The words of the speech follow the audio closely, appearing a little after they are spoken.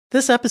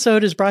This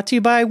episode is brought to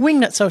you by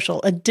Wingnut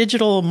Social, a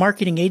digital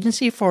marketing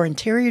agency for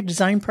interior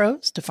design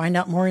pros. To find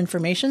out more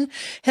information,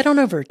 head on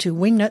over to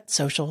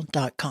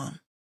wingnutsocial.com.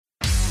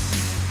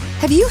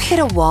 Have you hit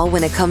a wall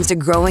when it comes to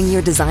growing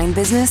your design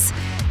business?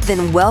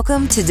 Then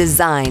welcome to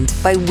Designed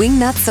by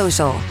Wingnut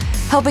Social,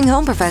 helping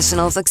home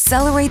professionals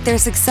accelerate their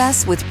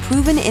success with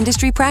proven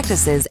industry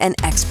practices and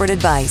expert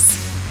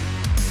advice.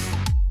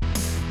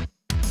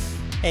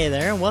 Hey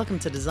there, and welcome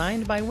to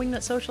Designed by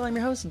Wingnut Social. I'm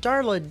your host,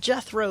 Darla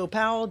Jethro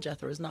Powell.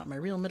 Jethro is not my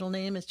real middle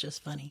name, it's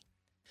just funny.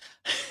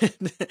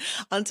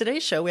 On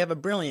today's show, we have a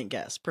brilliant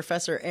guest.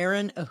 Professor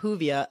Aaron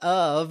Ahuvia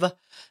of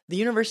the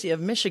University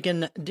of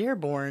Michigan,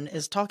 Dearborn,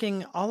 is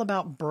talking all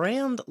about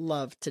brand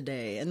love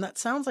today. And that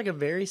sounds like a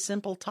very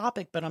simple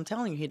topic, but I'm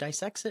telling you, he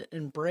dissects it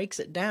and breaks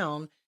it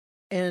down.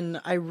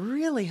 And I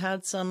really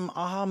had some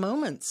aha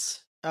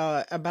moments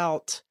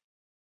about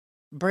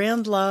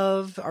brand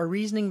love, our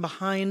reasoning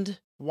behind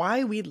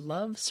why we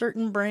love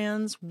certain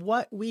brands,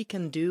 what we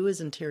can do as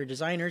interior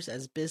designers,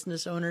 as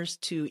business owners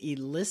to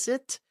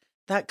elicit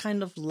that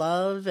kind of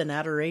love and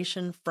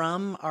adoration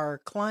from our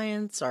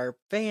clients, our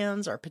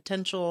fans, our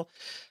potential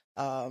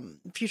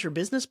future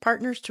business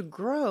partners to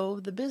grow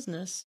the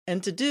business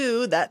and to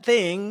do that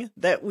thing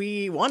that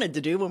we wanted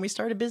to do when we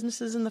started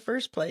businesses in the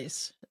first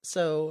place.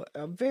 So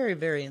very,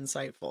 very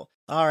insightful.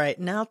 All right,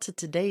 now to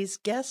today's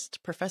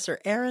guest, Professor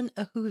Aaron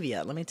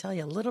Ahuvia. Let me tell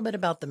you a little bit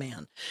about the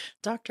man.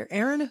 Dr.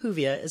 Aaron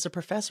Ahuvia is a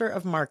professor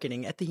of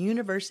marketing at the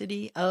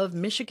University of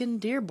Michigan,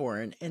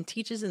 Dearborn, and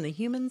teaches in the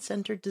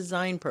Human-Centered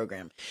Design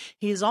program.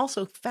 He is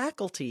also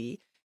faculty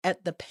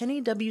at the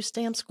Penny W.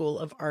 Stamp School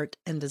of Art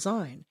and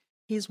Design.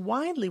 He is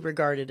widely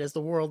regarded as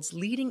the world's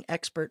leading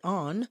expert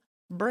on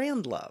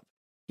brand love.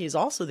 He is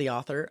also the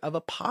author of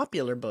a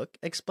popular book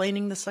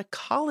explaining the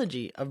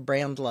psychology of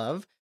brand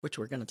love, which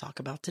we're going to talk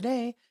about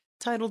today,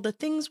 titled The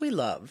Things We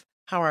Love,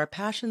 How Our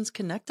Passions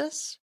Connect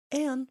Us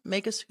and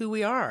Make Us Who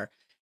We Are.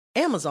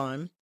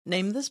 Amazon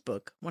named this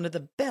book one of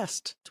the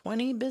best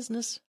 20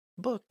 business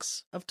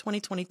books of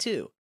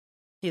 2022.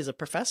 He is a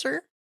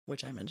professor,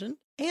 which I mentioned,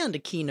 and a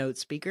keynote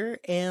speaker,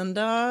 and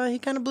he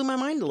kind of blew my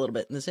mind a little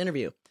bit in this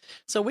interview.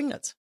 So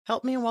Wingnuts,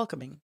 help me in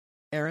welcoming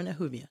Aaron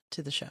Ahuvia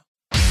to the show.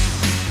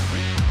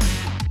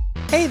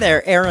 Hey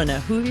there, Aaron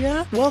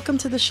Ahuvia. Welcome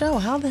to the show.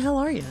 How the hell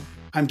are you?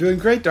 I'm doing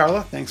great,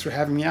 Darla. Thanks for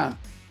having me on.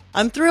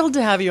 I'm thrilled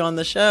to have you on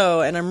the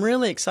show, and I'm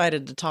really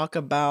excited to talk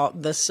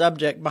about the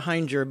subject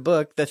behind your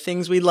book, The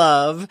Things We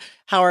Love,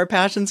 How Our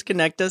Passions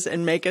Connect Us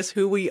and Make Us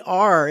Who We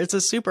Are. It's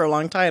a super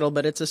long title,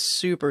 but it's a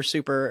super,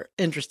 super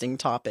interesting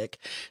topic.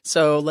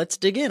 So let's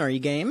dig in. Are you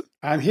game?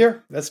 I'm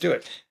here. Let's do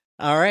it.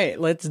 All right,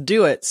 let's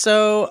do it.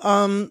 So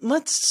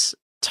let's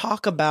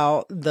talk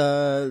about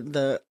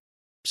the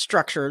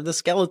structure, the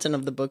skeleton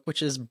of the book,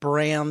 which is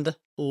brand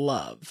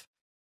love.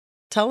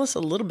 Tell us a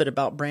little bit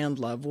about brand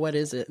love. What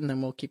is it? And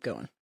then we'll keep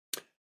going.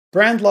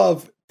 Brand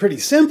love, pretty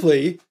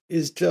simply,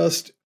 is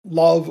just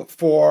love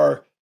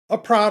for a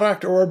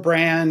product or a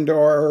brand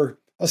or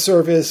a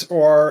service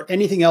or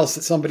anything else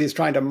that somebody is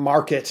trying to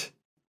market.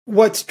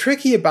 What's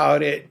tricky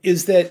about it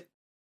is that,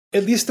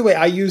 at least the way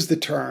I use the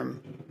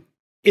term,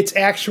 it's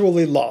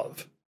actually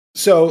love.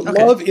 So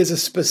Love is a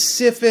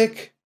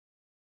specific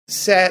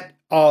set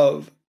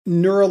of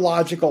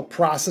neurological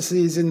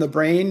processes in the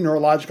brain,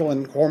 neurological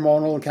and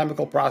hormonal and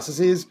chemical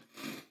processes.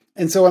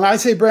 And so when I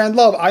say brand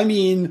love, I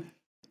mean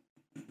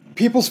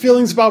people's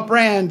feelings about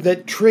brand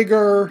that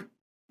trigger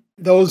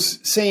those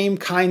same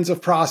kinds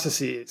of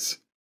processes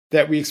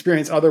that we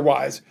experience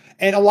otherwise.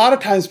 And a lot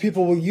of times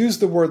people will use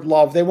the word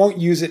love. They won't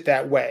use it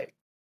that way.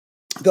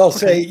 They'll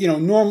say, a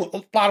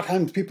lot of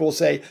times people will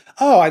say,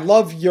 oh, I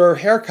love your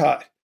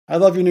haircut. I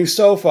love your new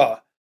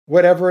sofa,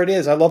 whatever it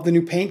is. I love the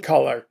new paint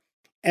color.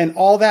 And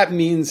all that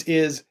means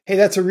is, hey,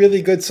 that's a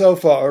really good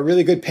sofa or a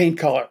really good paint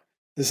color.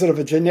 It's sort of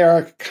a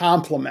generic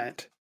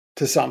compliment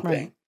to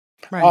something.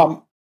 Right.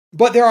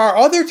 But there are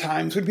other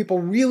times when people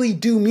really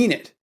do mean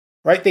it,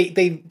 right?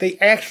 They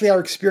actually are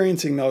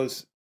experiencing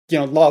those,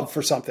 love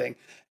for something.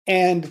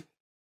 And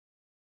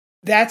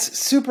that's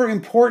super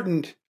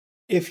important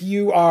if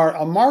you are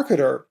a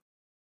marketer,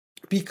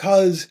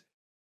 because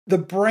the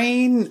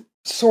brain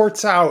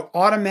sorts out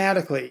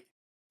automatically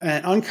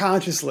and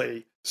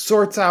unconsciously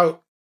sorts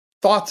out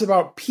thoughts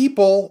about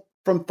people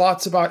from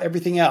thoughts about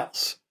everything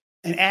else,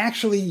 and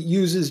actually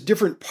uses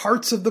different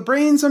parts of the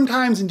brain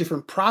sometimes and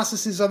different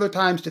processes other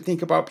times to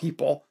think about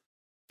people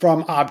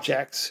from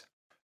objects.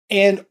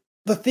 And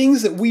the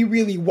things that we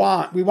really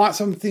want, we want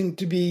something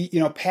to be,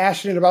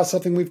 passionate about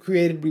something we've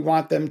created. We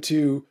want them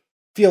to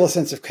feel a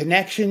sense of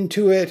connection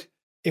to it.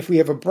 If we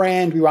have a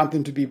brand, we want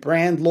them to be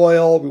brand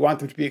loyal. We want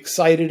them to be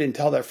excited and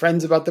tell their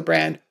friends about the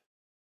brand.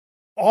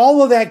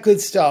 All of that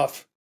good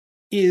stuff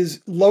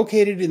is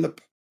located in the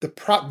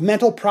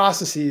mental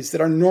processes that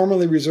are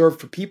normally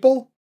reserved for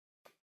people.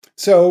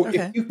 So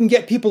if you can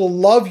get people to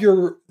love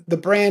the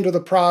brand or the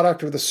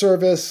product or the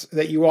service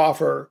that you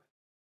offer,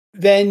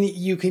 then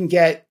you can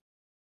get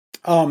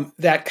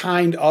that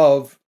kind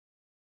of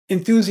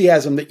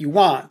enthusiasm that you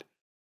want.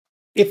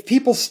 If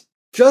people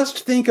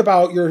just think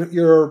about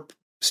your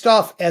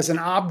stuff as an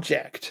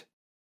object,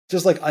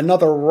 just like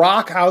another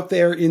rock out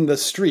there in the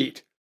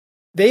street,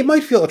 they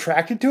might feel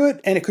attracted to it,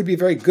 and it could be a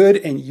very good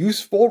and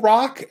useful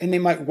rock, and they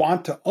might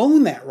want to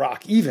own that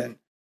rock even,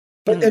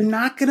 but they're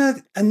not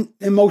going to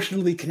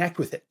emotionally connect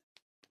with it,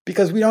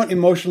 because we don't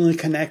emotionally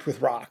connect with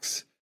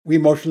rocks. We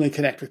emotionally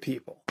connect with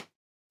people.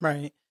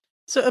 Right.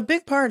 So a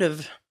big part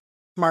of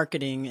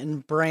marketing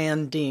and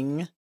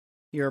branding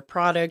your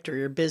product or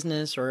your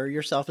business or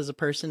yourself as a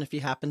person, if you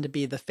happen to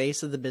be the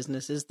face of the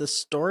business, is the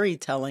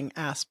storytelling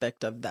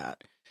aspect of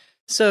that.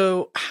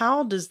 So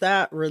how does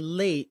that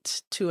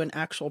relate to an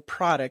actual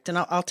product? And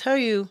I'll tell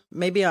you,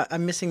 maybe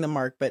I'm missing the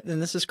mark, but then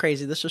this is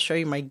crazy. This will show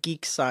you my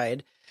geek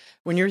side.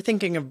 When you're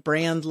thinking of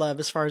brand love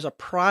as far as a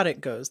product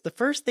goes, the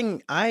first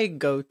thing I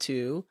go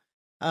to,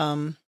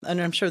 and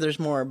I'm sure there's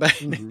more, but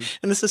and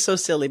this is so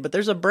silly, but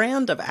there's a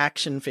brand of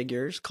action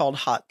figures called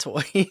Hot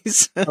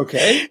Toys.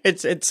 Okay.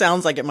 It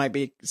sounds like it might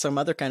be some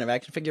other kind of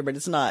action figure, but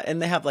it's not.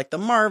 And they have like the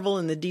Marvel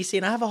and the DC,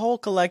 and I have a whole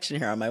collection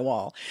here on my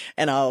wall.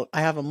 And I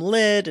have them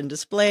lit and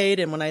displayed.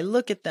 And when I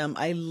look at them,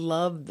 I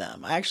love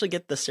them. I actually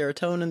get the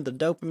serotonin, the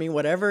dopamine,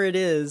 whatever it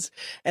is.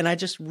 And I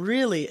just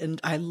really, and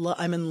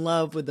I'm in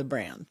love with the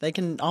brand. They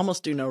can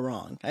almost do no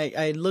wrong.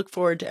 I look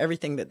forward to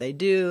everything that they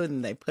do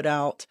and they put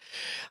out.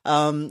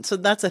 So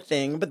that's a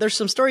thing, but there's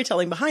some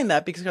storytelling behind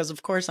that because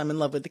of course I'm in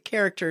love with the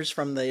characters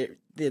from the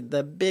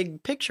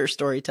big picture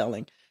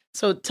storytelling.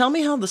 So tell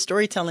me how the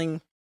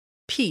storytelling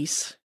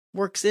piece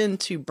works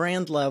into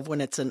brand love when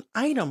it's an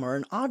item or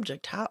an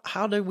object.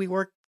 How do we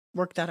work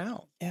that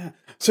out? Yeah.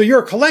 So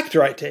you're a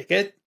collector, I take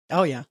it.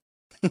 Oh yeah.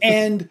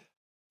 And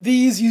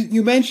these,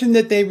 you mentioned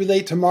that they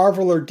relate to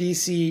Marvel or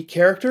DC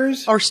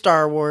characters? Or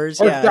Star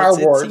Wars. Or yeah, Star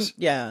Wars.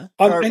 Yeah.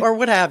 And or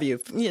what have you.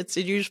 It's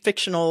usually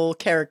fictional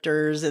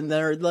characters, and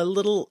they're the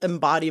little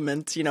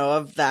embodiments,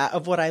 of that,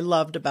 of what I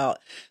loved about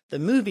the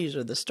movies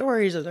or the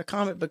stories or the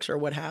comic books or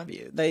what have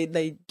you.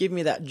 They give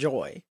me that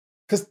joy.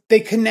 Because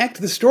they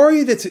connect the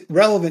story that's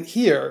relevant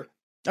here.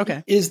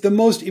 Okay. Is the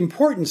most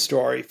important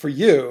story for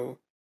you,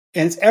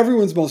 and it's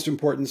everyone's most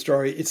important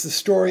story. It's the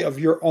story of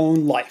your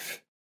own life.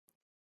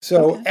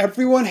 So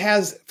everyone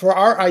has, for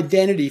our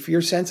identity, for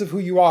your sense of who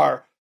you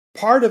are,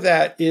 part of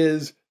that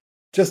is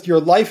just your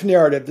life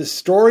narrative, the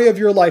story of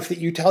your life that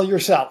you tell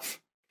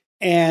yourself.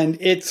 And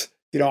it's,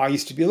 I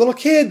used to be a little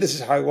kid. This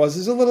is how I was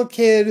as a little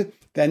kid.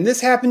 Then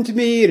this happened to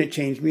me and it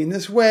changed me in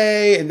this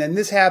way. And then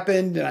this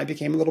happened and I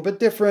became a little bit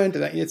different,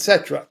 and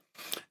etc.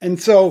 And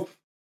so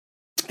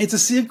it's a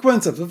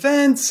sequence of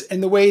events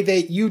and the way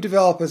that you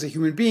develop as a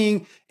human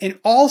being. And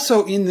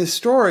also in this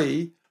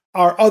story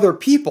are other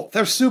people.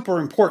 They're super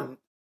important.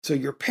 So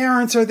your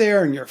parents are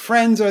there and your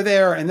friends are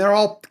there, and they're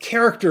all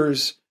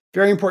characters,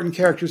 very important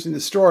characters in the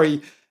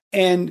story.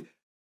 And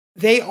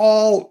they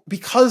all,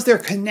 because they're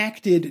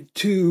connected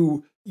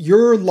to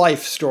your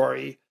life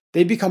story,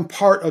 they become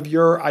part of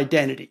your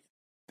identity.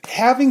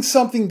 Having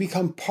something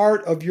become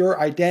part of your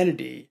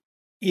identity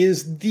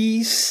is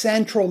the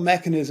central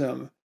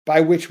mechanism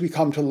by which we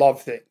come to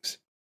love things.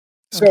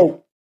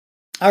 So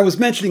I was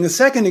mentioning a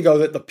second ago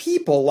that the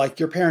people, like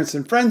your parents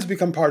and friends,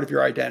 become part of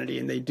your identity,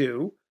 and they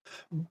do.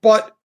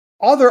 But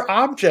other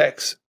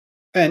objects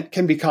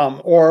can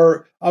become,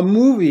 or a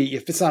movie,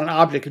 if it's not an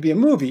object, it could be a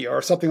movie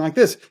or something like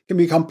this, can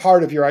become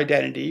part of your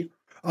identity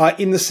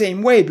in the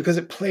same way, because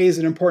it plays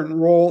an important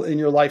role in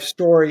your life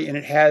story and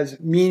it has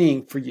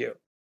meaning for you.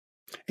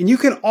 And you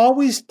can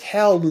always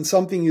tell when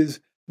something is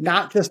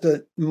not just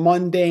a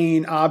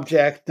mundane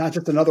object, not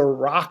just another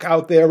rock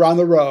out there on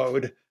the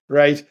road,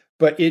 right?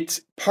 But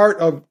it's part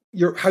of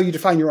how you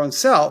define your own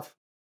self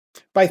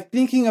by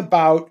thinking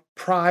about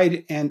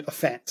pride and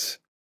offense.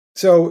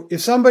 So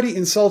if somebody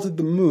insulted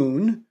the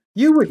moon,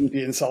 you wouldn't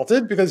be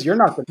insulted because you're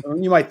not the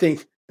moon. You might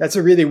think that's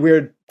a really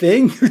weird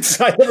thing.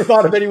 I never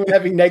thought of anyone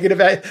having negative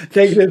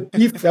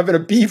beef, having a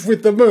beef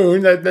with the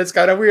moon. That's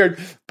kind of weird.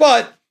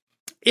 But,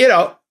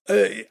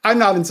 I'm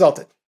not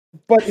insulted.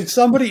 But if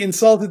somebody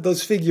insulted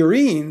those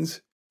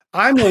figurines,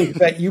 I'm willing to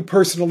bet you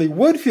personally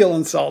would feel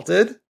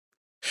insulted,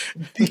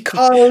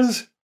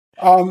 because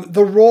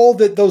the role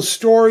that those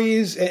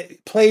stories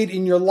played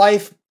in your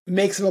life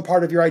makes them a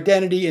part of your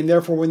identity, and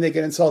therefore when they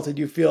get insulted,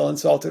 you feel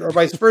insulted, or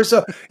vice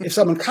versa. If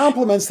someone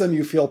compliments them,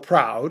 you feel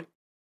proud.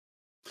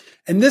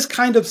 And this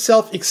kind of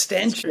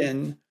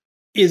self-extension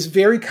is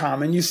very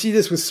common. You see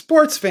this with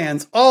sports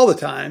fans all the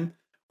time.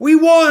 We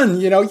won,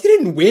 you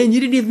didn't win. You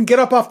didn't even get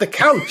up off the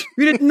couch.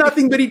 You did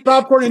nothing but eat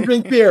popcorn and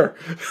drink beer.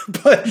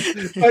 But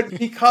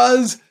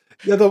because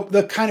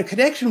the kind of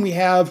connection we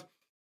have,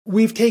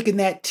 we've taken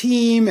that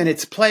team and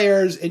its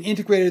players and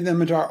integrated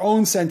them into our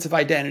own sense of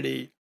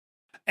identity.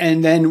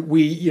 And then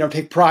we,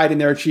 take pride in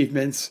their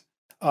achievements.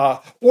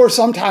 Or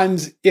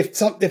sometimes if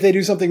they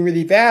do something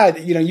really bad,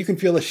 you can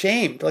feel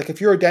ashamed. Like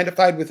if you're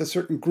identified with a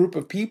certain group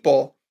of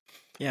people,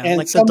 and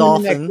like the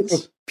Dolphins, in that group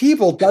of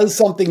people does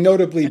something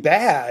notably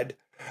bad,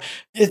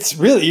 it's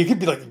really, you could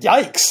be like,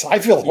 yikes, I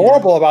feel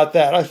horrible about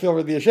that. I feel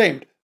really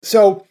ashamed.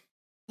 So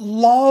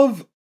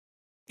love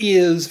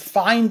is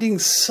finding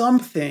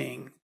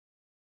something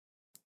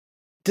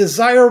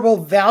desirable,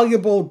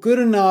 valuable, good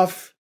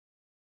enough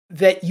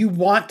that you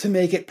want to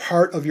make it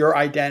part of your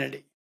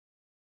identity.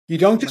 You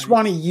don't just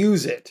want to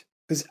use it,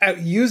 because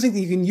you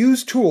can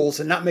use tools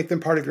and not make them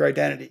part of your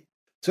identity.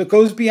 So it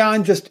goes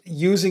beyond just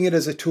using it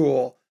as a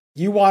tool.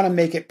 You want to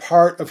make it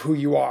part of who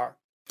you are.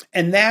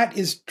 And that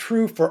is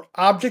true for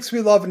objects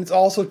we love, and it's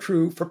also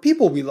true for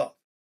people we love.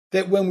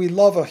 That when we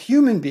love a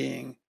human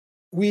being,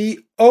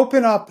 we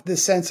open up the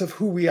sense of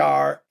who we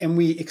are and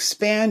we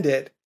expand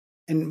it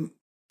and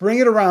bring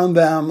it around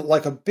them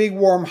like a big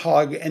warm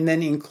hug, and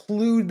then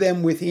include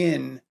them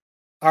within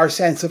our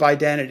sense of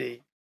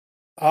identity.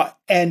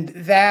 And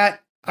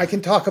that, I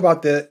can talk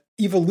about the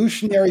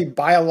evolutionary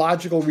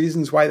biological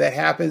reasons why that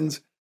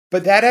happens,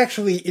 but that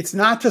actually, it's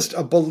not just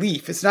a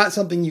belief. It's not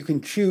something you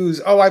can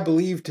choose, I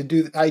believe to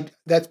do,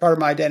 that's part of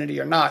my identity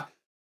or not.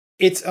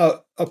 It's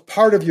a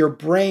part of your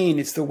brain.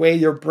 It's the way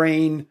your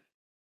brain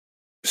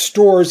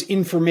stores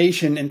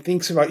information and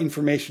thinks about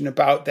information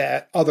about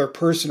that other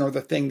person or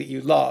the thing that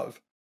you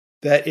love,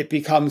 that it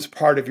becomes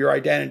part of your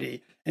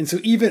identity. And so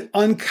even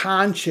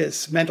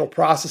unconscious mental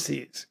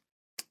processes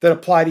that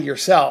apply to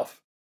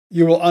yourself,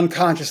 you will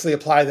unconsciously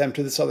apply them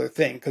to this other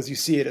thing because you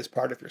see it as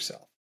part of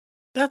yourself.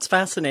 That's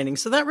fascinating.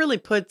 So that really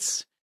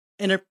puts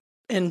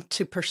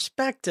into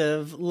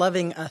perspective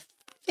loving a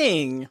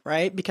thing,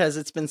 right? Because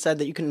it's been said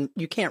that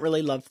you can't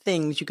really love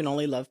things, you can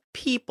only love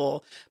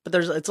people, but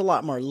it's a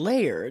lot more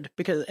layered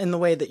because in the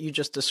way that you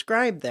just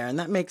described there, and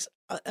that makes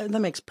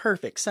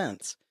perfect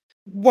sense.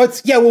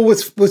 What's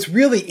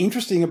really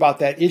interesting about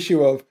that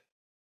issue of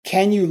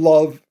can you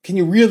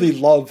really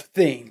love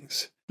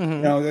things?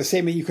 Mm-hmm. The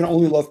statement you can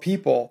only love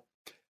people.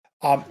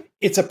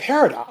 It's a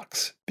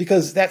paradox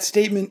because that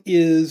statement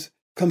is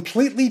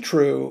completely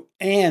true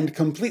and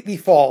completely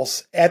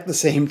false at the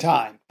same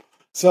time.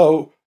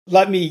 So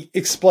let me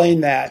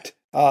explain that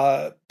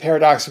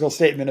paradoxical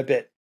statement a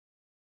bit.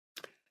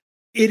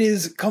 It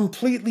is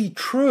completely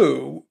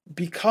true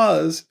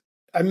because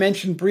I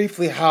mentioned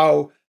briefly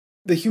how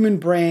the human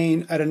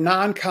brain at a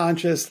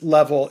non-conscious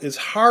level is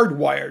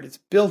hardwired. It's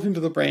built into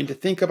the brain to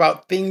think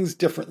about things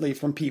differently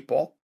from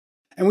people.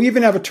 And we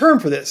even have a term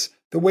for this.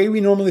 The way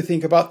we normally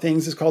think about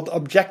things is called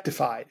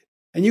objectified.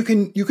 And you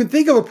can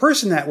think of a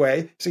person that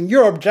way, saying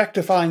you're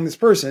objectifying this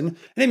person,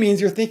 and it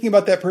means you're thinking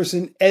about that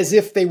person as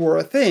if they were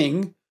a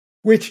thing,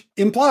 which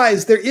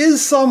implies there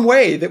is some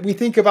way that we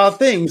think about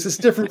things that's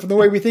different from the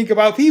way we think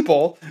about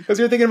people, because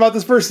you're thinking about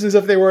this person as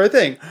if they were a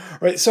thing,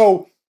 right?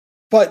 So,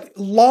 but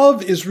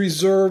love is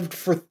reserved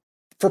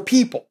for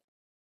people.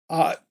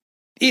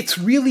 It's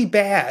really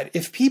bad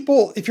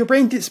suppose your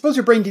brain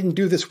didn't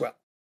do this well.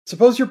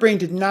 Suppose your brain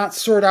did not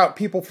sort out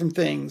people from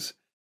things,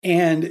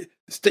 and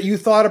you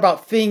thought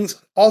about things,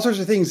 all sorts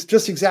of things,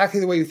 just exactly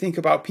the way you think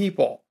about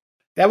people.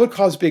 That would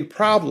cause big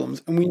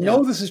problems. And we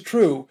know this is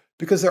true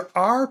because there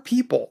are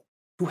people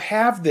who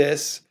have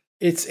this.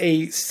 It's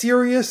a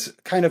serious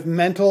kind of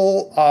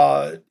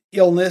mental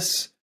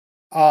illness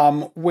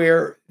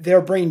where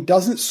their brain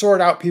doesn't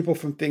sort out people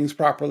from things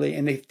properly,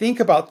 and they think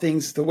about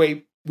things the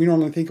way we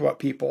normally think about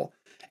people.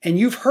 And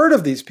you've heard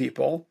of these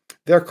people.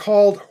 They're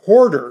called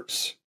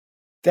hoarders.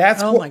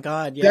 That's my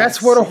God, yes.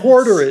 That's what a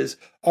hoarder is.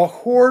 A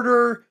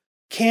hoarder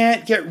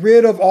can't get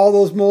rid of all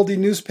those moldy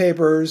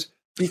newspapers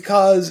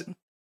because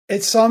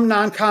at some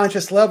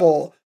non-conscious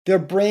level, their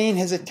brain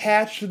has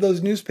attached to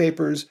those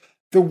newspapers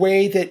the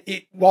way that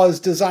it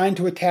was designed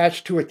to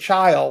attach to a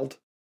child.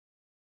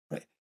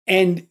 Right?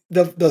 And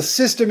the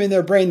system in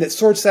their brain that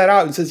sorts that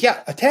out and says,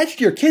 yeah, attach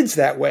to your kids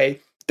that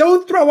way.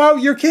 Don't throw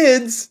out your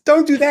kids.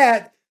 Don't do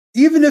that.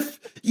 Even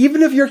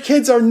if your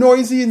kids are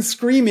noisy and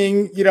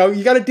screaming, you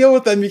got to deal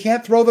with them. You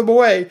can't throw them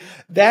away.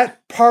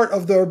 That part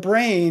of their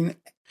brain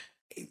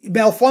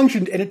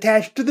malfunctioned and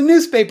attached to the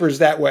newspapers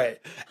that way.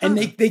 And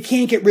they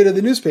can't get rid of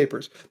the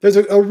newspapers. There's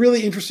a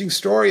really interesting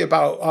story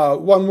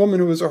about one woman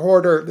who was a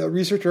hoarder. The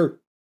researcher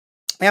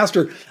asked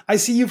her, I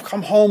see you've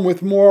come home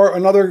with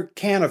another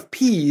can of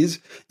peas.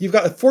 You've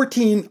got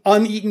 14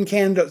 uneaten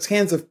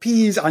cans of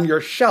peas on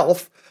your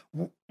shelf.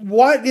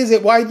 What is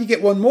it? Why did you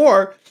get one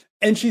more?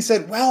 And she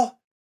said, well,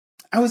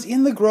 I was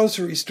in the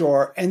grocery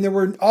store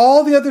and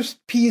all the other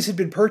peas had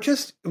been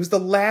purchased. It was the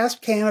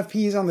last can of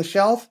peas on the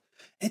shelf.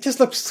 It just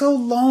looked so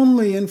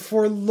lonely and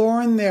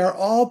forlorn there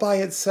all by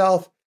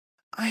itself.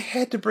 I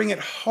had to bring it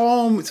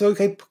home so it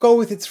could go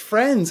with its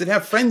friends and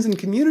have friends and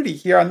community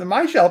here on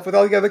my shelf with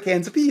all the other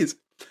cans of peas.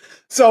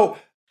 So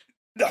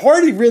the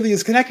hoarding really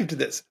is connected to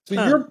this.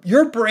 So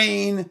your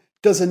brain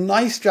does a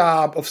nice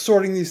job of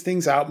sorting these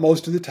things out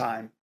most of the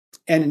time.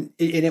 And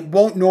it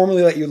won't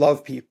normally let you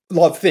love things.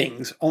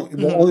 It won't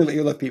only let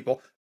you love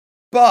people.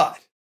 But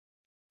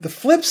the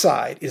flip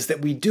side is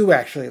that we do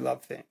actually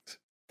love things.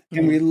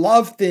 And we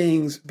love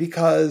things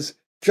because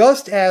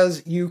just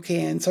as you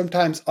can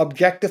sometimes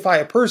objectify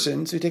a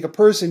person, so you take a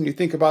person, you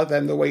think about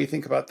them the way you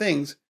think about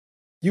things,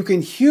 you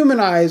can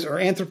humanize or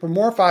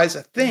anthropomorphize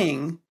a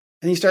thing,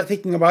 and you start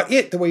thinking about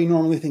it the way you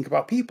normally think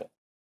about people.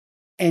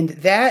 And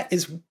that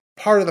is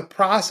part of the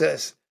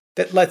process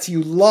that lets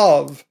you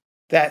love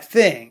that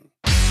thing.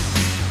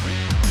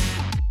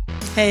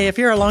 Hey, if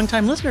you're a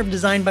longtime listener of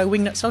Designed by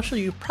Wingnut Social,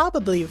 you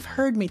probably have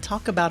heard me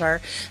talk about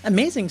our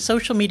amazing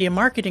social media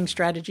marketing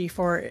strategy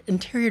for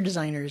interior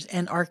designers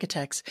and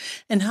architects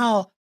and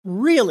how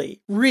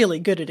really, really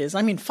good it is.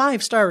 I mean,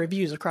 5-star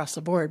reviews across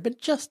the board,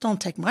 but just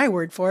don't take my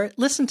word for it.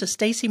 Listen to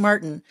Stacy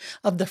Martin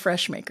of The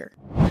Fresh Maker.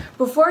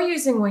 Before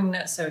using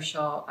Wingnut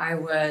Social, I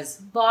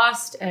was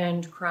lost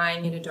and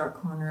crying in a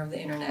dark corner of the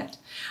internet.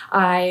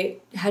 I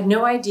had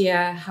no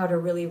idea how to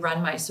really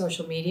run my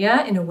social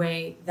media in a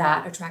way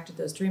that attracted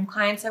those dream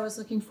clients I was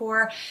looking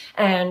for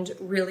and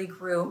really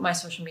grew my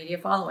social media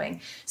following.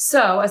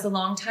 So as a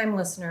longtime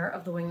listener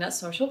of the Wingnut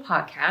Social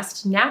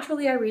podcast,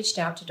 naturally I reached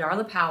out to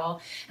Darla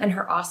Powell and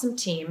her awesome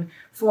team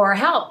for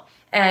help.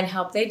 And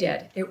help they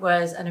did. It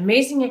was an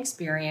amazing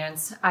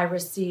experience. I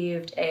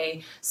received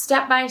a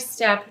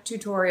step-by-step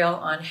tutorial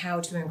on how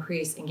to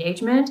increase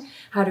engagement,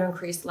 how to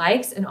increase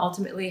likes, and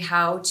ultimately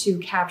how to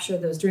capture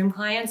those dream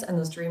clients and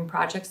those dream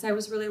projects I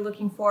was really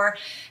looking for.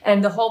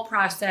 And the whole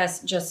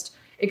process just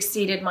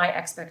exceeded my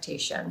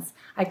expectations.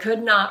 I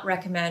could not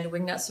recommend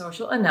Wingnut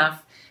Social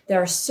enough.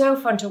 They're so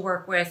fun to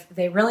work with.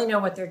 They really know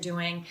what they're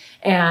doing.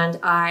 And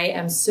I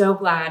am so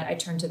glad I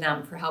turned to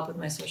them for help with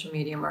my social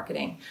media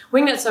marketing.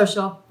 Wingnut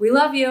Social, we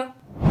love you.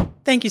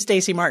 Thank you,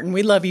 Stacy Martin.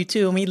 We love you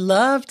too. And we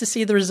love to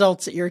see the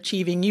results that you're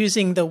achieving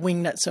using the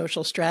Wingnut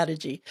Social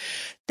strategy.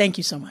 Thank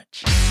you so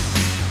much.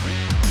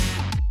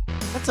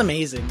 That's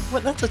amazing.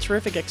 Well, that's a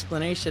terrific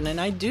explanation. And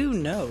I do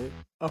know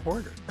a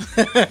hoarder.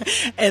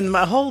 And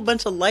my whole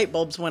bunch of light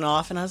bulbs went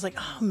off and I was like,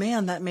 oh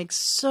man, that makes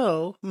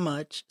so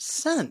much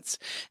sense.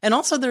 And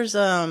also there's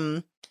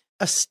a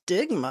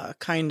stigma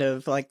kind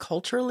of like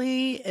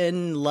culturally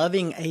in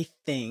loving a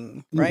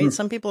thing, right? Mm-hmm.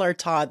 Some people are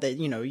taught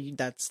that,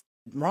 that's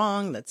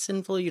wrong, that's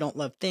sinful, you don't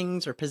love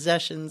things or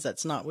possessions,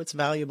 that's not what's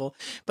valuable.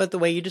 But the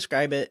way you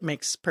describe it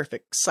makes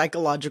perfect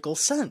psychological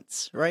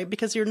sense, right?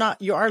 Because you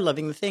are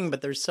loving the thing,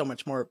 but there's so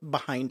much more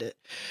behind it.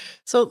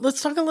 So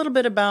let's talk a little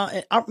bit about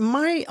it.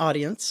 My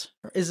audience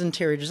is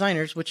interior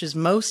designers, which is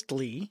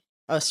mostly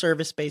a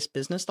service-based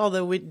business,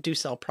 although we do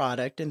sell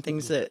product and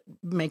things that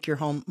make your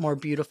home more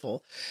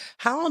beautiful.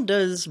 How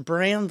does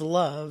brand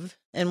love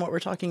and what we're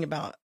talking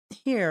about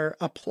here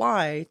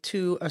apply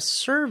to a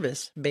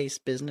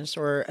service-based business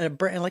or a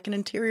brand, like an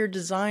interior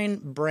design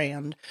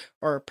brand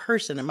or a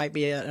person? It might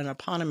be an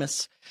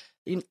eponymously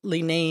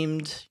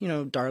named,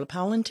 Darla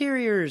Powell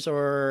Interiors,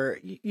 or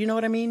you know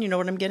what I mean? You know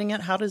what I'm getting at?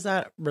 How does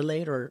that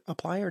relate or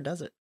apply, or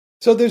does it?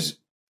 So there's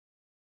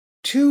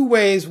two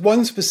ways,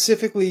 one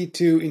specifically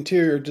to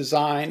interior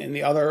design and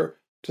the other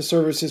to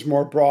services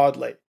more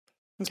broadly.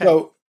 Okay.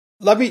 So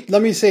let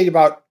me say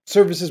about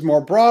services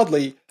more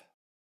broadly.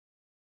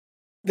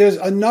 There's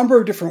a number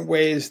of different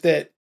ways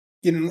that,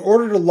 in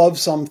order to love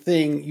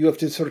something, you have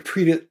to sort of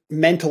treat it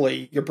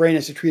mentally. Your brain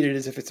has to treat it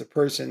as if it's a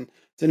person.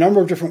 There's a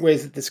number of different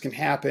ways that this can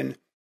happen.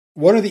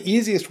 One of the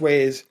easiest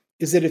ways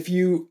is that if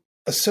you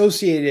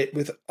associate it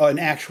with an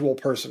actual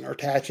person or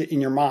attach it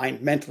in your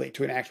mind mentally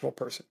to an actual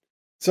person.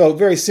 So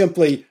very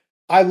simply,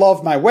 I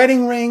love my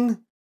wedding ring.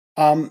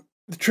 The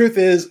truth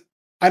is,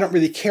 I don't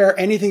really care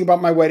anything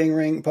about my wedding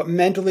ring, but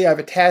mentally I've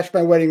attached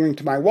my wedding ring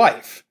to my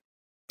wife.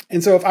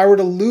 And so if I were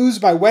to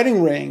lose my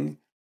wedding ring,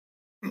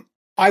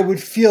 I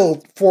would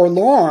feel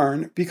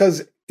forlorn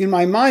because in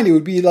my mind, it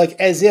would be like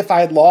as if I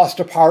had lost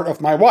a part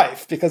of my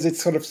wife because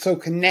it's sort of so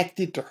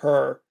connected to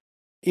her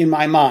in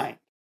my mind,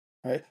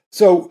 right?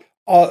 So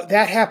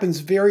that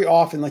happens very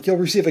often. Like you'll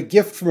receive a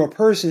gift from a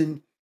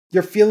person,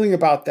 your feeling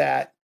about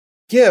that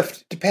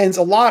gift depends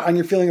a lot on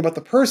your feeling about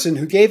the person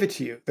who gave it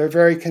to you. They're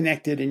very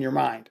connected in your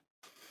mind.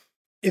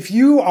 If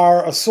you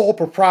are a sole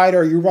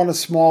proprietor, you run a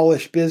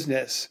smallish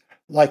business,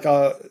 like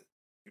a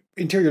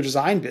interior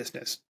design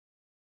business,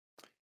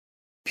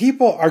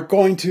 people are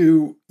going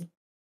to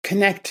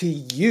connect to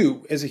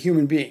you as a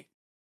human being.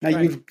 Now,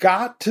 right. You've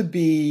got to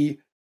be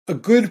a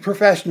good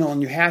professional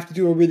and you have to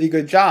do a really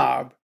good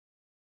job,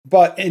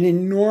 but an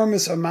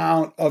enormous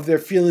amount of their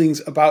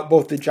feelings about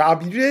both the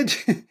job you did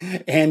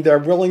and their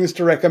willingness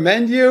to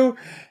recommend you,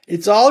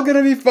 it's all going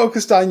to be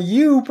focused on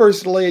you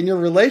personally and your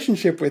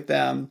relationship with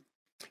them,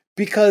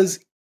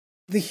 because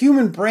the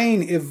human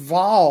brain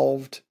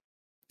evolved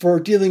for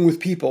dealing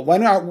with people.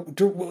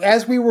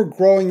 As we were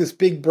growing this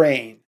big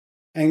brain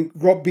and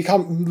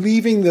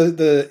leaving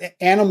the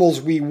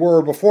animals we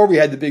were before we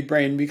had the big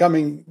brain,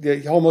 becoming the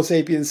Homo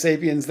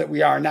sapiens that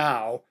we are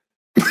now,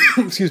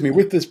 excuse me,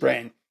 with this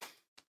brain,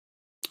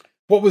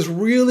 what was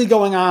really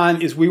going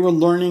on is we were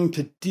learning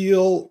to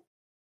deal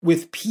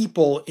with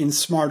people in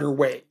smarter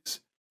ways.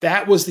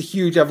 That was the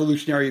huge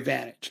evolutionary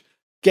advantage.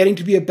 Getting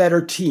to be a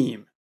better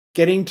team.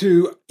 Getting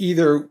to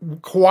either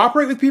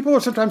cooperate with people or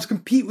sometimes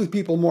compete with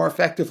people more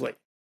effectively.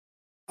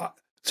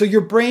 So your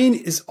brain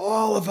is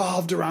all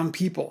evolved around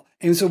people.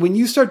 And so when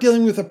you start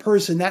dealing with a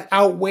person, that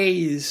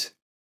outweighs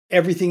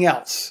everything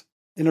else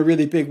in a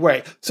really big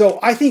way. So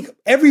I think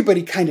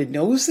everybody kind of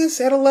knows this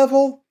at a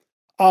level.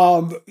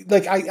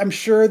 I'm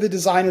sure the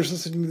designers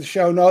listening to the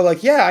show know,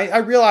 I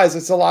realize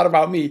it's a lot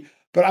about me,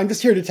 but I'm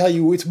just here to tell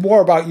you it's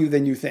more about you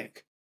than you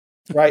think.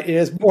 Right? It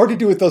has more to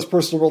do with those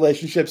personal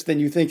relationships than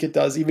you think it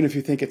does, even if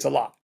you think it's a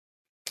lot.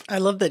 I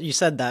love that you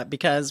said that,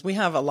 because we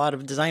have a lot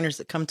of designers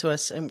that come to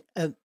us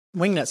at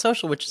Wingnut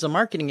Social, which is a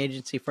marketing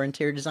agency for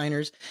interior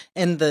designers,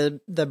 and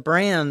the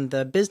brand,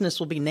 the business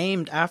will be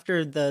named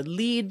after the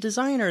lead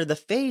designer, the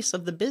face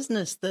of the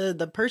business,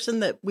 the person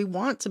that we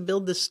want to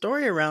build this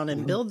story around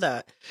and build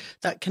that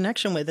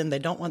connection with. And they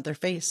don't want their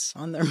face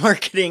on their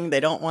marketing. They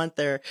don't want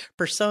their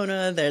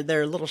persona.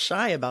 They're a little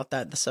shy about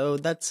that. So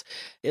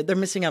they're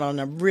missing out on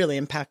a really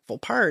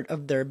impactful part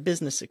of their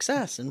business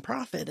success and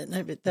profit. And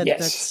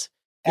that's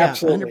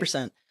absolutely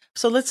 100%.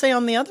 So let's say,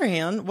 on the other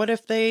hand, what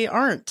if they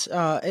aren't,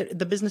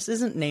 the business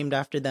isn't named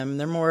after them?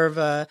 They're more of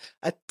a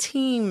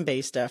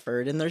team-based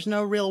effort, and there's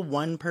no real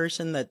one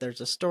person that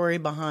there's a story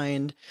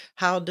behind.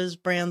 How does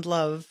brand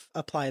love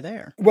apply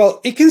there?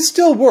 Well, it can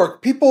still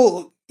work.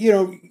 People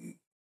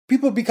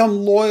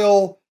become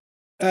loyal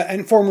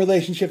and form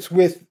relationships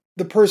with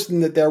the person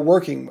that they're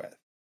working with.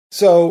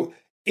 So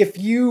if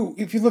you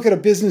look at a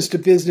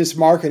business-to-business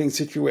marketing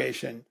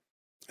situation,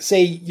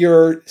 say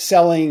you're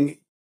selling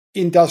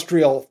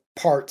industrial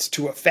parts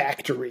to a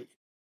factory,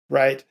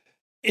 right?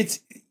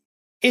 It's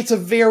a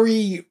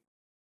very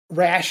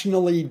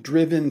rationally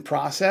driven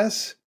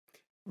process,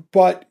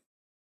 but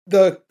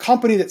the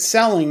company that's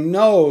selling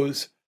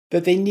knows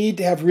that they need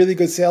to have really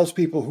good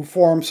salespeople who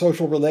form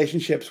social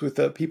relationships with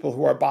the people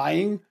who are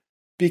buying,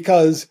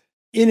 because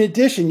in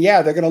addition,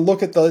 they're going to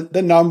look at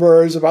the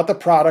numbers about the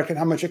product and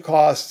how much it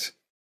costs,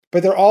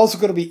 but they're also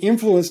going to be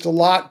influenced a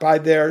lot by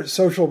their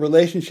social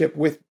relationship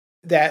with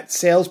that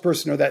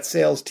salesperson or that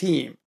sales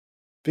team,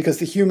 because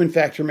the human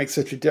factor makes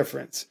such a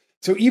difference.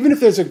 So even if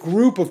there's a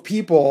group of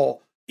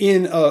people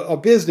in a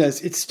business,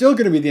 it's still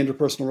going to be the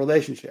interpersonal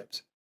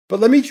relationships.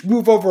 But let me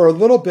move over a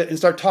little bit and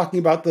start talking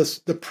about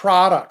the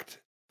product,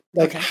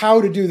 like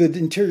how to do the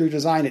interior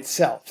design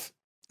itself.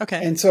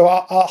 Okay. And so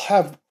I'll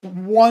have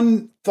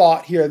one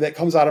thought here that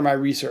comes out of my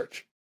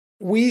research.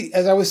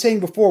 As I was saying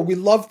before, we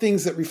love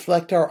things that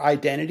reflect our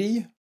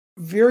identity.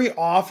 Very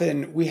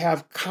often we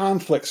have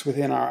conflicts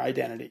within our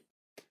identity.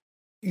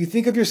 You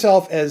think of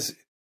yourself as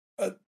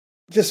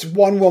just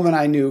one woman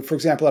I knew, for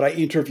example, that I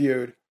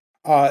interviewed.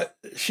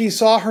 She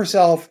saw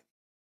herself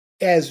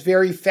as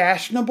very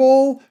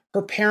fashionable.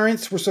 Her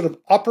parents were sort of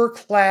upper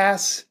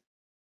class,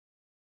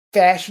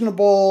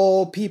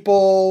 fashionable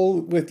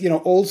people with,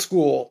 old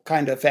school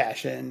kind of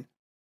fashion.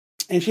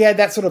 And she had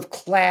that sort of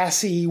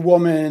classy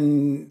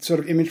woman sort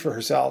of image for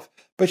herself.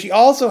 But she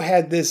also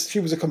had she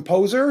was a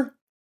composer,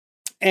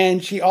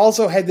 and she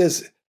also had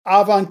this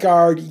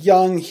avant-garde,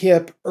 young,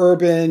 hip,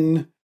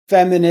 urban,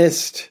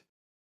 feminist,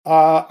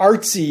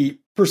 artsy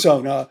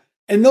persona,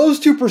 and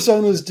those two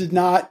personas did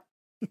not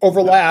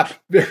overlap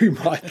very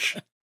much.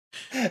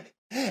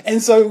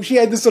 And so she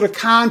had this sort of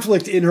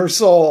conflict in her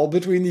soul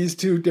between these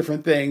two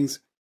different things.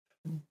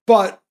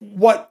 But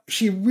what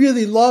she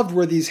really loved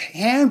were these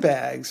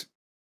handbags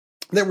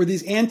that were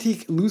these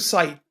antique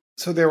lucite.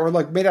 So they were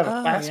like made out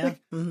of plastic.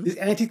 Yeah. Mm-hmm. These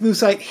antique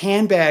lucite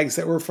handbags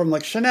that were from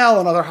like Chanel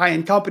and other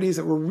high-end companies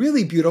that were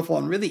really beautiful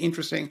and really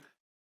interesting,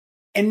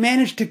 and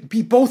managed to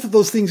be both of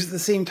those things at the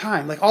same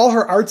time. Like, all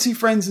her artsy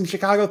friends in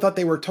Chicago thought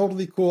they were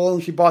totally cool,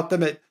 and she bought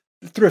them at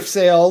thrift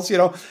sales,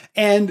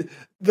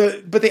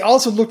 but they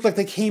also looked like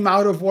they came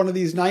out of one of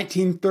these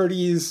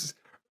 1930s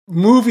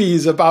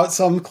movies about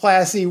some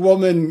classy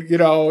woman,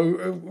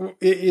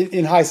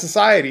 in high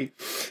society.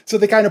 So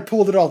they kind of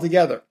pulled it all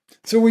together.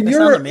 So when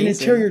you're an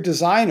interior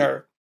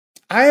designer,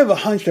 I have a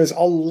hunch there's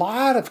a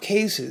lot of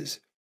cases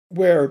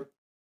where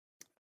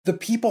the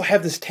people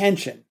have this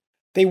tension.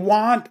 They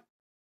want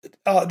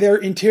their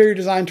interior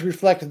design to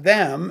reflect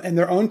them and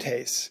their own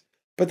tastes,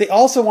 but they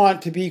also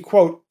want to be,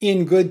 quote,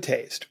 in good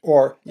taste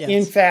or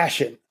in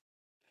fashion.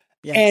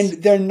 Yes.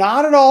 And they're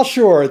not at all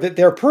sure that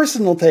their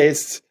personal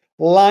tastes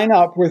line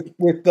up with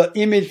the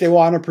image they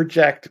want to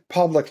project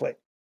publicly.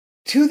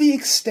 To the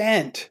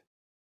extent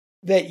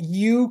that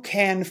you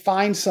can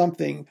find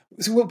something,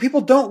 so what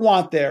people don't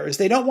want there is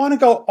they don't want to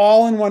go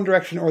all in one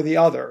direction or the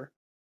other,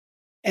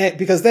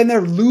 because then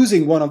they're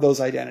losing one of those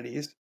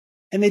identities.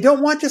 And they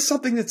don't want just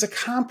something that's a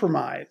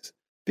compromise,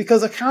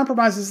 because a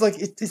compromise is like,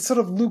 it's sort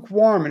of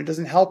lukewarm and it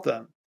doesn't help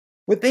them.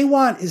 What they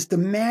want is the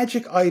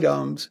magic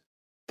items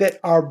that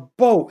are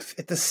both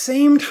at the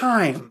same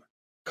time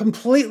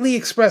completely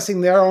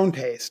expressing their own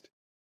taste,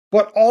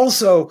 but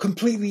also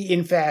completely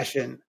in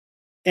fashion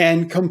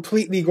and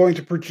completely going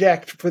to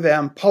project for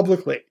them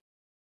publicly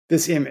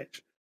this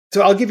image.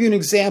 So I'll give you an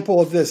example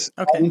of this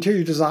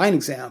interior design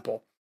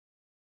example.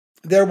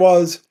 There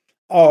was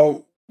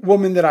a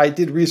woman that I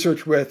did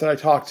research with, that I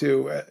talked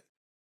to,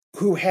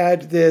 who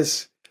had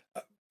this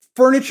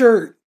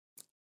furniture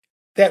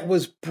that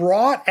was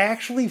brought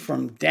actually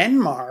from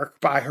Denmark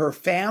by her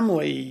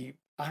family,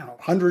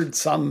 100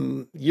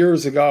 some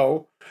years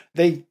ago.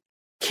 They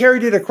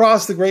carried it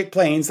across the Great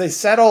Plains. They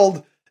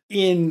settled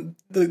in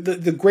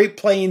the Great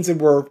Plains and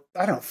were,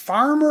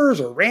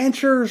 farmers or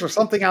ranchers or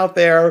something out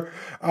there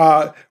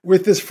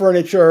with this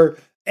furniture.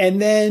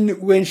 And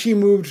then when she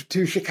moved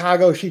to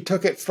Chicago, she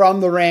took it from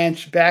the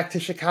ranch back to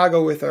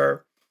Chicago with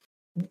her.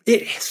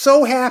 It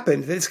so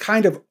happened that this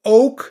kind of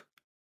oak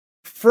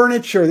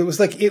furniture that was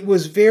like, it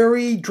was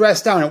very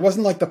dressed down. It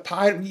wasn't like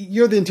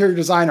you're the interior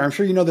designer. I'm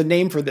sure you know the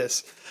name for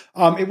this.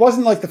 It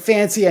wasn't like the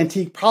fancy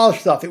antique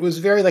polished stuff. It was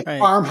very like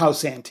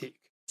farmhouse antique.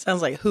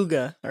 Sounds like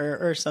Hygge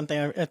or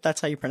something, if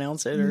that's how you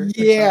pronounce it.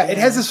 Yeah, it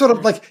has this sort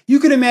of like, you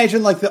can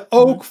imagine like the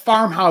oak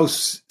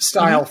farmhouse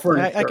style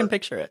furniture. I can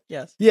picture it,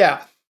 yes.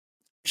 Yeah.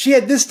 She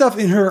had this stuff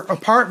in her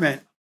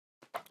apartment,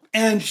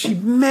 and she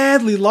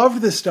madly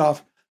loved this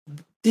stuff,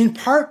 in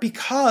part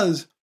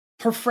because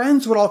her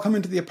friends would all come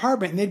into the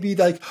apartment and they'd be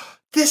like,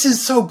 this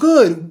is so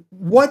good.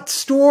 What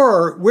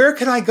store? Where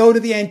can I go to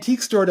the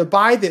antique store to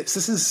buy this?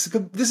 This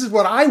is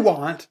what I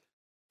want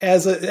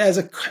as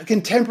a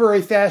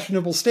contemporary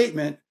fashionable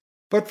statement.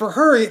 But for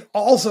her, it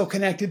also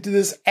connected to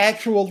this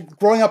actual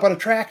growing up on a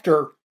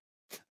tractor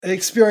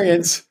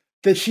experience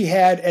that she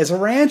had as a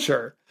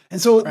rancher.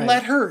 And so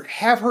let her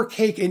have her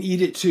cake and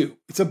eat it too.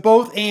 It's a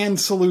both and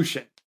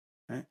solution.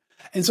 Right?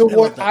 And so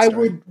what I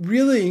would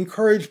really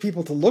encourage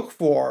people to look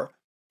for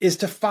is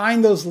to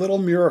find those little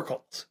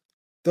miracles,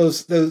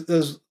 those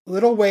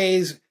little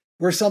ways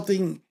where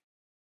something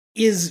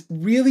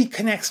really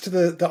connects to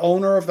the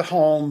owner of the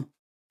home,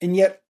 and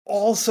yet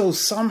also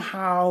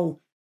somehow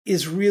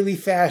is really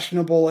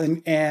fashionable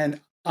and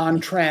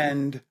on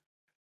trend.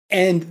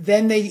 And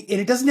then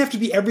it doesn't have to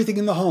be everything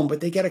in the home,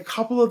 but they get a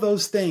couple of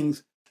those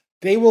things.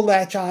 They will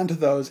latch on to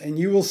those, and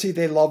you will see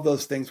they love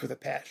those things with a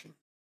passion.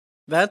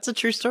 That's a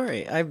true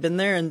story. I've been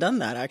there and done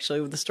that,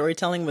 actually, with the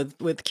storytelling with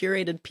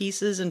curated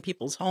pieces in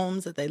people's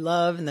homes that they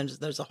love. And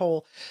there's a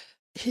whole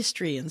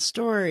history and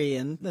story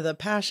and the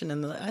passion.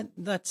 And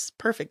that's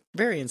perfect.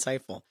 Very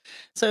insightful.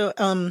 So,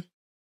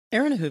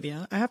 Erin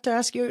Ahuvia, I have to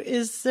ask you,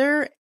 is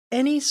there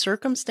any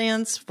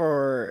circumstance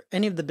for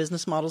any of the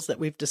business models that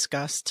we've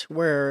discussed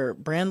where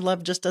brand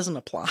love just doesn't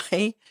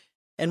apply?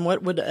 And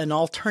what would an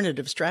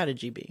alternative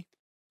strategy be?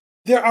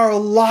 There are a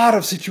lot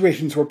of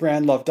situations where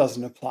brand love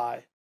doesn't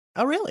apply.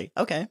 Oh, really?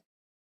 Okay.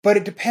 But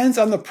it depends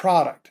on the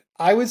product.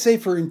 I would say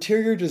for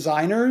interior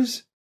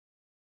designers,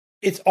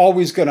 it's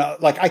always gonna,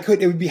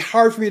 it would be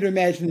hard for me to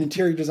imagine an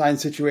interior design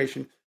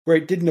situation where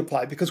it didn't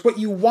apply, because what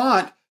you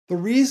want, the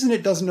reason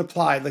it doesn't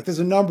apply, there's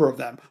a number of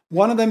them.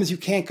 One of them is you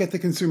can't get the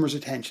consumer's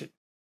attention.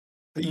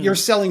 You're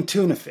selling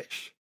tuna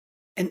fish,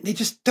 and they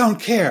just don't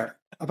care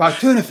about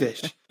tuna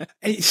fish.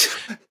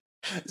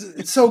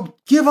 So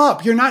give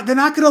up. They're not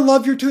going to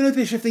love your tuna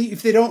fish if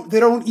they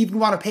don't even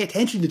want to pay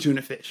attention to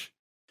tuna fish.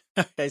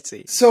 I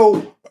see.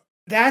 So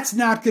that's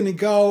not going to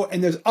go.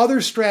 And there's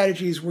other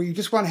strategies where you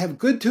just want to have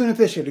good tuna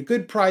fish at a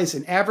good price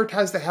and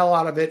advertise the hell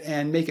out of it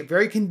and make it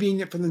very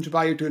convenient for them to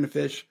buy your tuna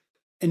fish.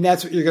 And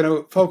that's what you're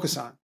going to focus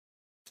on.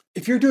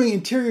 If you're doing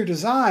interior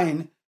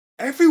design,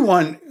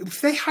 everyone, if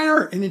they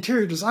hire an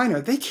interior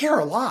designer, they care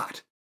a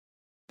lot.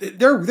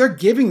 They're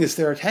giving this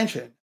their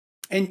attention.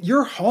 And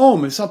your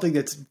home is something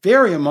that's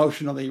very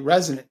emotionally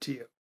resonant to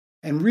you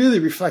and really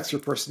reflects your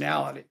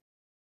personality.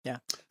 Yeah.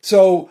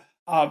 So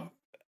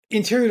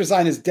interior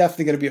design is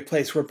definitely going to be a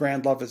place where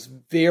brand love is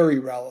very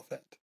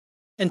relevant.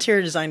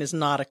 Interior design is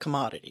not a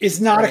commodity. It's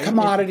not a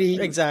commodity.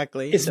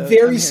 Exactly. It's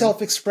very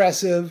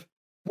self-expressive.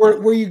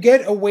 Where you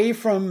get away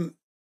from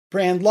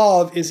brand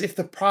love is if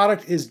the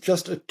product is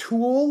just a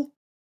tool,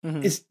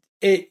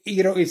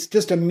 it's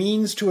just a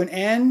means to an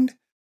end,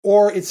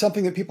 or it's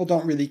something that people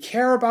don't really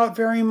care about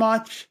very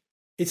much.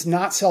 It's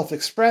not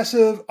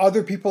self-expressive.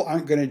 Other people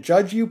aren't going to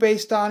judge you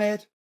based on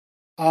it.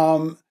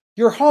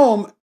 Your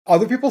home,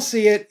 other people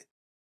see it.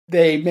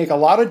 They make a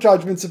lot of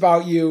judgments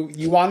about you.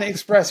 You want to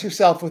express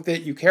yourself with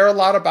it. You care a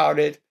lot about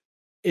it.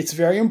 It's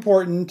very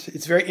important.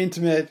 It's very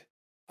intimate.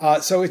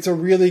 So it's a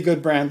really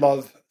good brand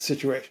love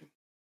situation.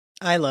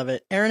 I love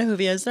it. Erin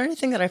Ahuvia, is there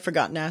anything that I've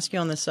forgotten to ask you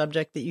on this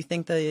subject that you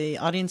think the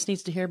audience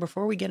needs to hear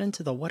before we get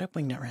into the What Up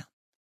Wingnut round?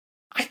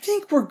 I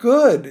think we're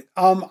good.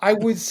 I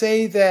would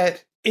say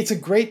that it's a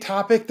great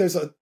topic.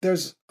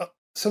 There's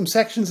some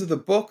sections of the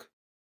book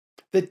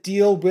that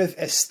deal with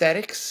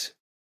aesthetics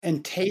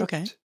and taste.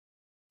 Okay.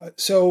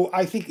 So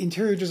I think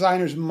interior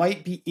designers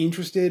might be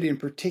interested in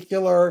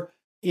particular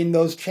in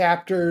those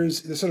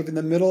chapters. They're sort of in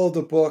the middle of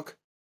the book.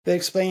 They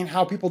explain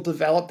how people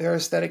develop their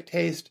aesthetic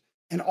taste,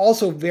 and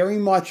also very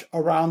much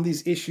around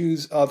these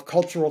issues of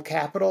cultural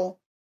capital,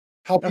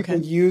 how people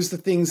use the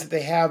things that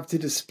they have to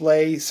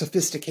display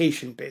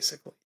sophistication,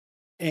 basically.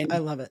 And I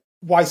love it.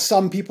 Why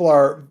some people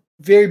are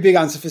very big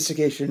on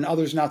sophistication and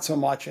others not so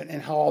much,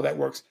 and how all that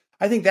works.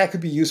 I think that could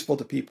be useful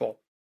to people.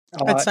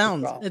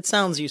 It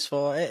sounds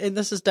useful.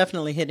 This is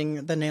definitely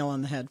hitting the nail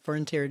on the head for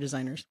interior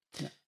designers.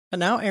 Yeah. But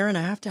now, Erin,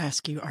 I have to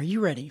ask you, are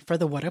you ready for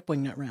the What Up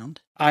Wingnut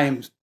round? I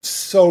am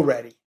so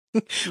ready.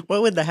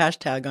 What would the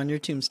hashtag on your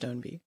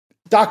tombstone be?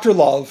 Dr.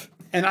 Love.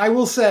 And I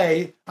will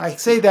say, I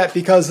say that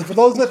because for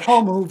those at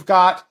home who've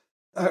got,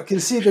 can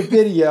see the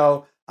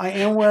video, I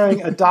am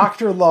wearing a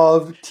Dr.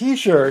 Love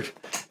t-shirt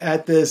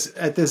at this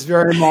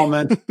very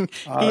moment.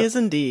 He is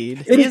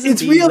indeed.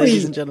 It's really,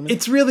 ladies and gentlemen.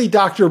 It's really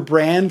Dr.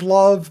 Brand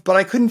Love, but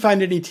I couldn't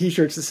find any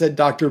t-shirts that said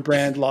Dr.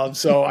 Brand Love,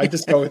 so I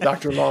just go with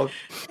Dr. Love.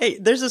 Hey,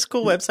 there's this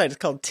cool website. It's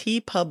called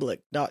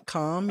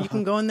tpublic.com. You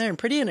can go in there and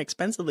pretty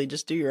inexpensively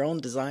just do your own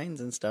designs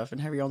and stuff and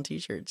have your own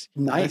t-shirts.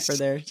 Nice. For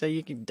there. So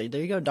you can,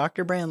 there you go.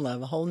 Dr. Brand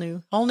Love, a whole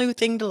new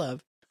thing to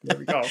love. There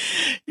we go.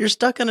 You're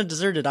stuck on a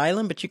deserted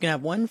island, but you can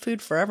have one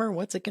food forever.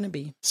 What's it going to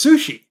be?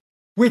 Sushi,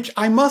 which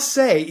I must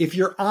say, if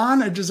you're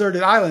on a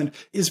deserted island,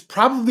 is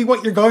probably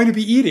what you're going to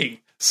be eating.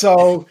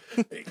 So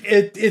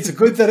it's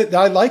good that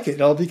I like it.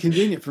 It'll be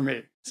convenient for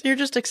me. So you're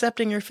just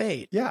accepting your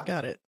fate. Yeah.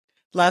 Got it.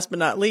 Last but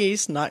not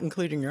least, not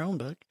including your own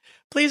book,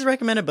 please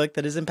recommend a book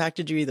that has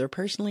impacted you either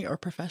personally or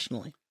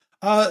professionally.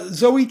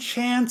 Zoe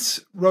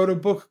Chance wrote a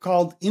book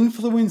called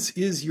Influence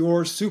is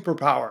Your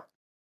Superpower.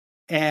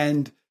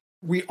 And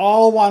we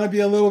all want to be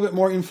a little bit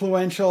more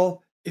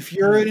influential. If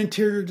you're an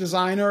interior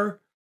designer,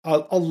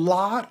 a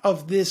lot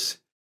of this,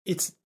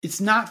 it's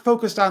not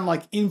focused on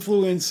like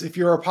influence if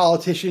you're a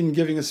politician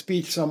giving a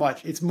speech so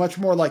much. It's much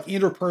more like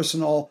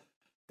interpersonal.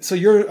 So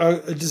you're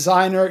a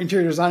designer,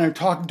 interior designer,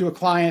 talking to a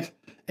client,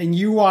 and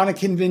you want to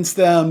convince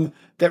them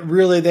that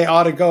really they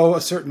ought to go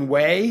a certain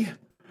way.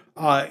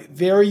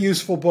 Very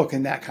useful book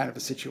in that kind of a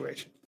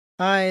situation.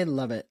 I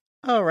love it.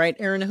 All right,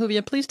 Aaron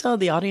Ahuvia, please tell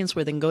the audience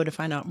where they can go to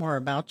find out more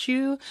about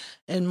you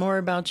and more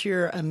about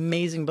your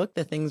amazing book,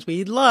 The Things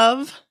We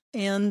Love,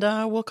 and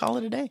we'll call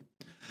it a day.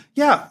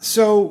 Yeah,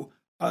 so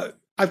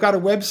I've got a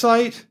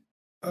website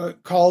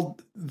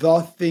called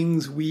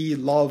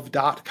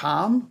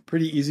thethingswelove.com.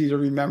 Pretty easy to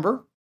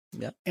remember.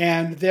 Yep.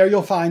 And there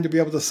you'll find to be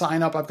able to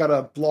sign up. I've got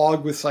a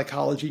blog with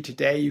Psychology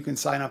Today. You can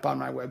sign up on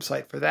my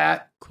website for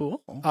that.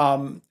 Cool.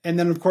 And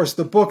then, of course,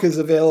 the book is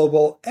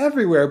available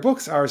everywhere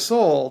books are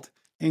sold,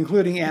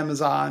 including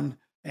Amazon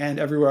and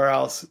everywhere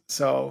else.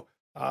 So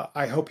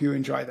I hope you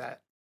enjoy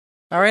that.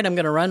 All right, I'm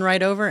going to run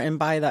right over and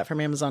buy that from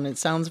Amazon. It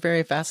sounds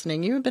very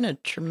fascinating. You've been a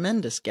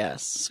tremendous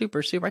guest.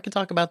 Super, super. I could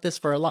talk about this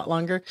for a lot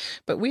longer,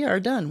 but we are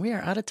done. We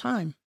are out of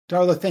time.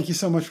 Darla, thank you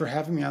so much for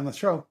having me on the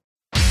show.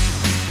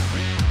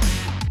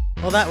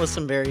 Well, that was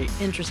some very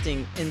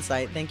interesting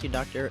insight. Thank you,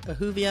 Dr.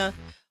 Ahuvia,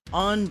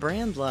 on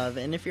Brand Love.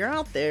 And if you're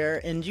out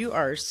there and you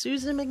are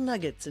Susan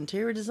McNuggets,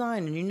 interior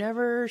design, and you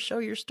never show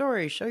your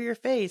story, show your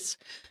face,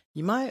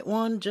 you might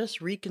want to just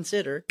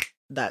reconsider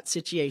that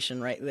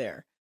situation right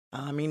there.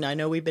 I mean, I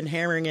know we've been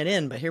hammering it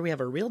in, but here we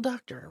have a real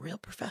doctor, a real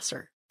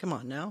professor. Come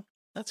on now.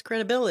 That's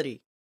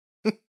credibility.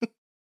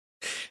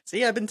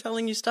 See, I've been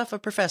telling you stuff a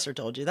professor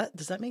told you.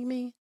 Does that make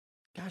me?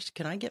 Gosh,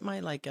 can I get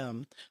my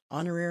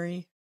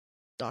honorary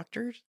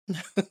doctors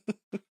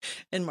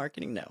in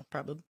marketing? No,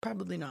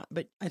 probably not.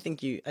 But I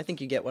think you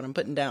get what I'm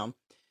putting down.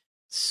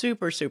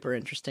 Super, super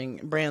interesting.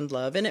 Brand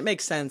Love. And it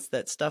makes sense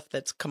that stuff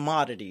that's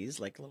commodities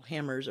like little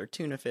hammers or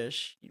tuna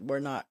fish, we're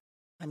not.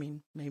 I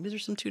mean, maybe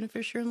there's some tuna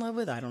fish you're in love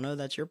with. I don't know.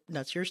 That's your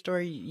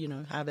story.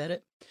 Have at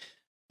it.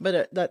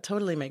 But that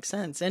totally makes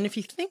sense. And if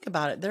you think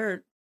about it,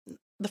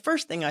 the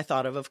first thing I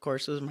thought of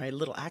course, was my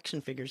little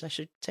action figures. I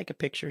should take a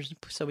picture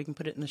so we can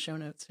put it in the show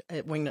notes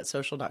at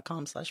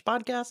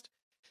wingnutsocial.com/podcast.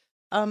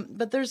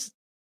 But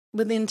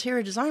with the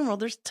interior design world,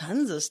 there's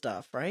tons of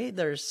stuff, right?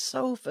 There's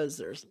sofas,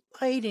 there's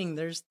lighting,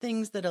 there's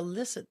things that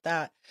elicit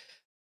that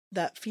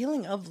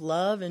feeling of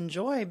love and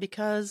joy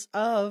because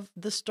of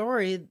the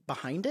story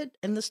behind it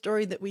and the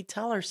story that we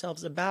tell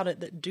ourselves about it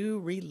that do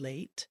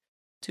relate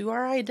to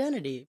our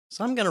identity.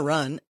 So I'm going to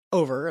run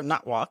over and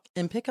not walk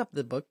and pick up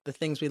the book, The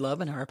Things We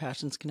Love and How Our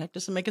Passions Connect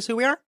Us and Make Us Who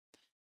We Are,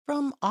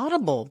 from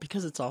Audible,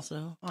 because it's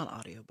also on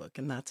audiobook,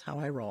 and that's how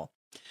I roll.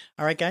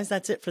 All right, guys,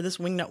 that's it for this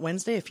Wingnut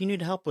Wednesday. If you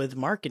need help with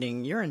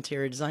marketing your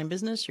interior design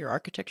business, your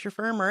architecture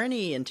firm, or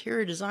any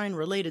interior design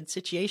related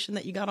situation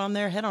that you got on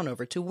there, head on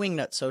over to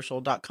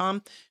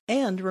wingnutsocial.com.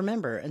 And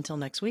remember, until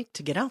next week,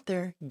 to get out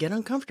there, get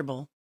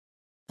uncomfortable.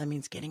 That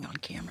means getting on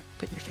camera,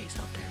 putting your face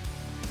out there,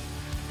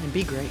 and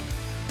be great.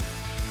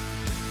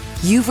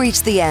 You've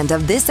reached the end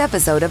of this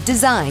episode of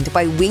Designed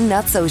by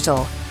Wingnut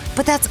Social.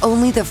 But that's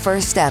only the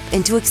first step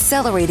into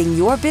accelerating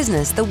your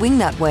business the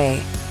Wingnut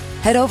way.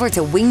 Head over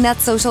to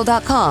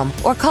wingnutsocial.com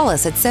or call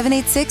us at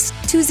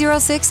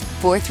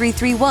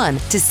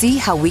 786-206-4331 to see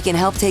how we can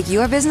help take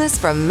your business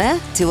from meh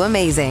to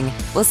amazing.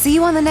 We'll see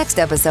you on the next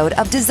episode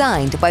of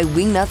Designed by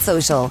Wingnut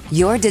Social,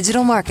 your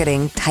digital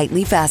marketing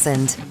tightly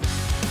fastened.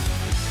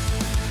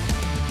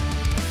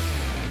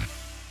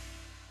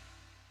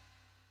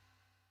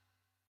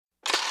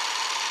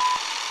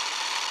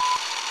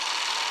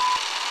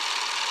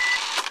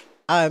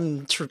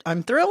 I'm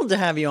thrilled to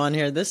have you on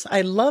here.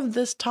 I love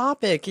this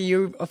topic.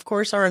 You, of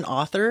course, are an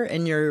author,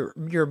 and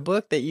your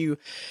book that you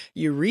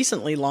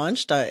recently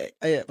launched.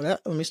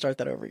 Let me start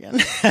that over again.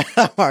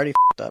 I'm already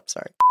f***ed up.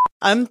 Sorry.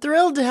 I'm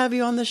thrilled to have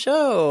you on the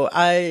show.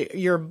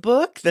 Your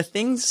book, The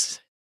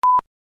Things.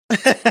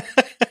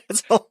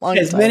 It's a long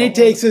as many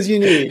takes as you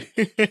need.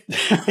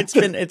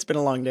 It's been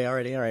a long day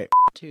already. All right.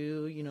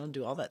 To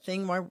do all that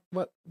thing.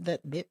 What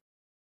that bit.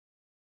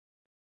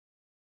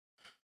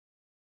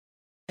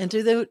 And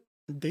to the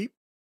deep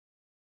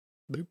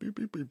Boop, boop,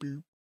 boop, boop,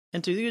 boop.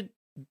 And to the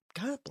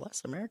God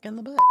bless America in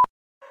the butt.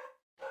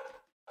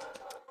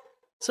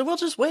 So we'll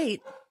just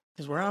wait,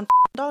 because we're on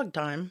dog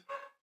time.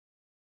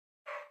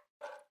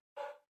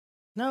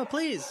 No,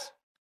 please.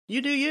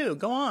 You do you.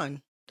 Go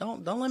on.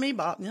 Don't let me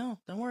bop. No,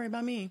 don't worry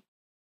about me.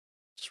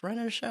 Just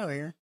running a show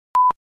here.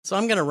 So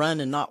I'm going to run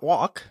and not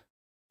walk.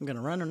 I'm going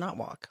to run or not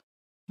walk.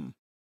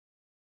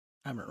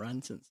 I haven't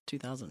run since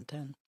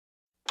 2010.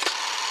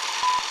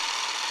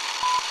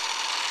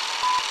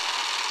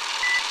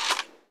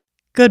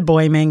 Good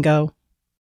boy, Mango.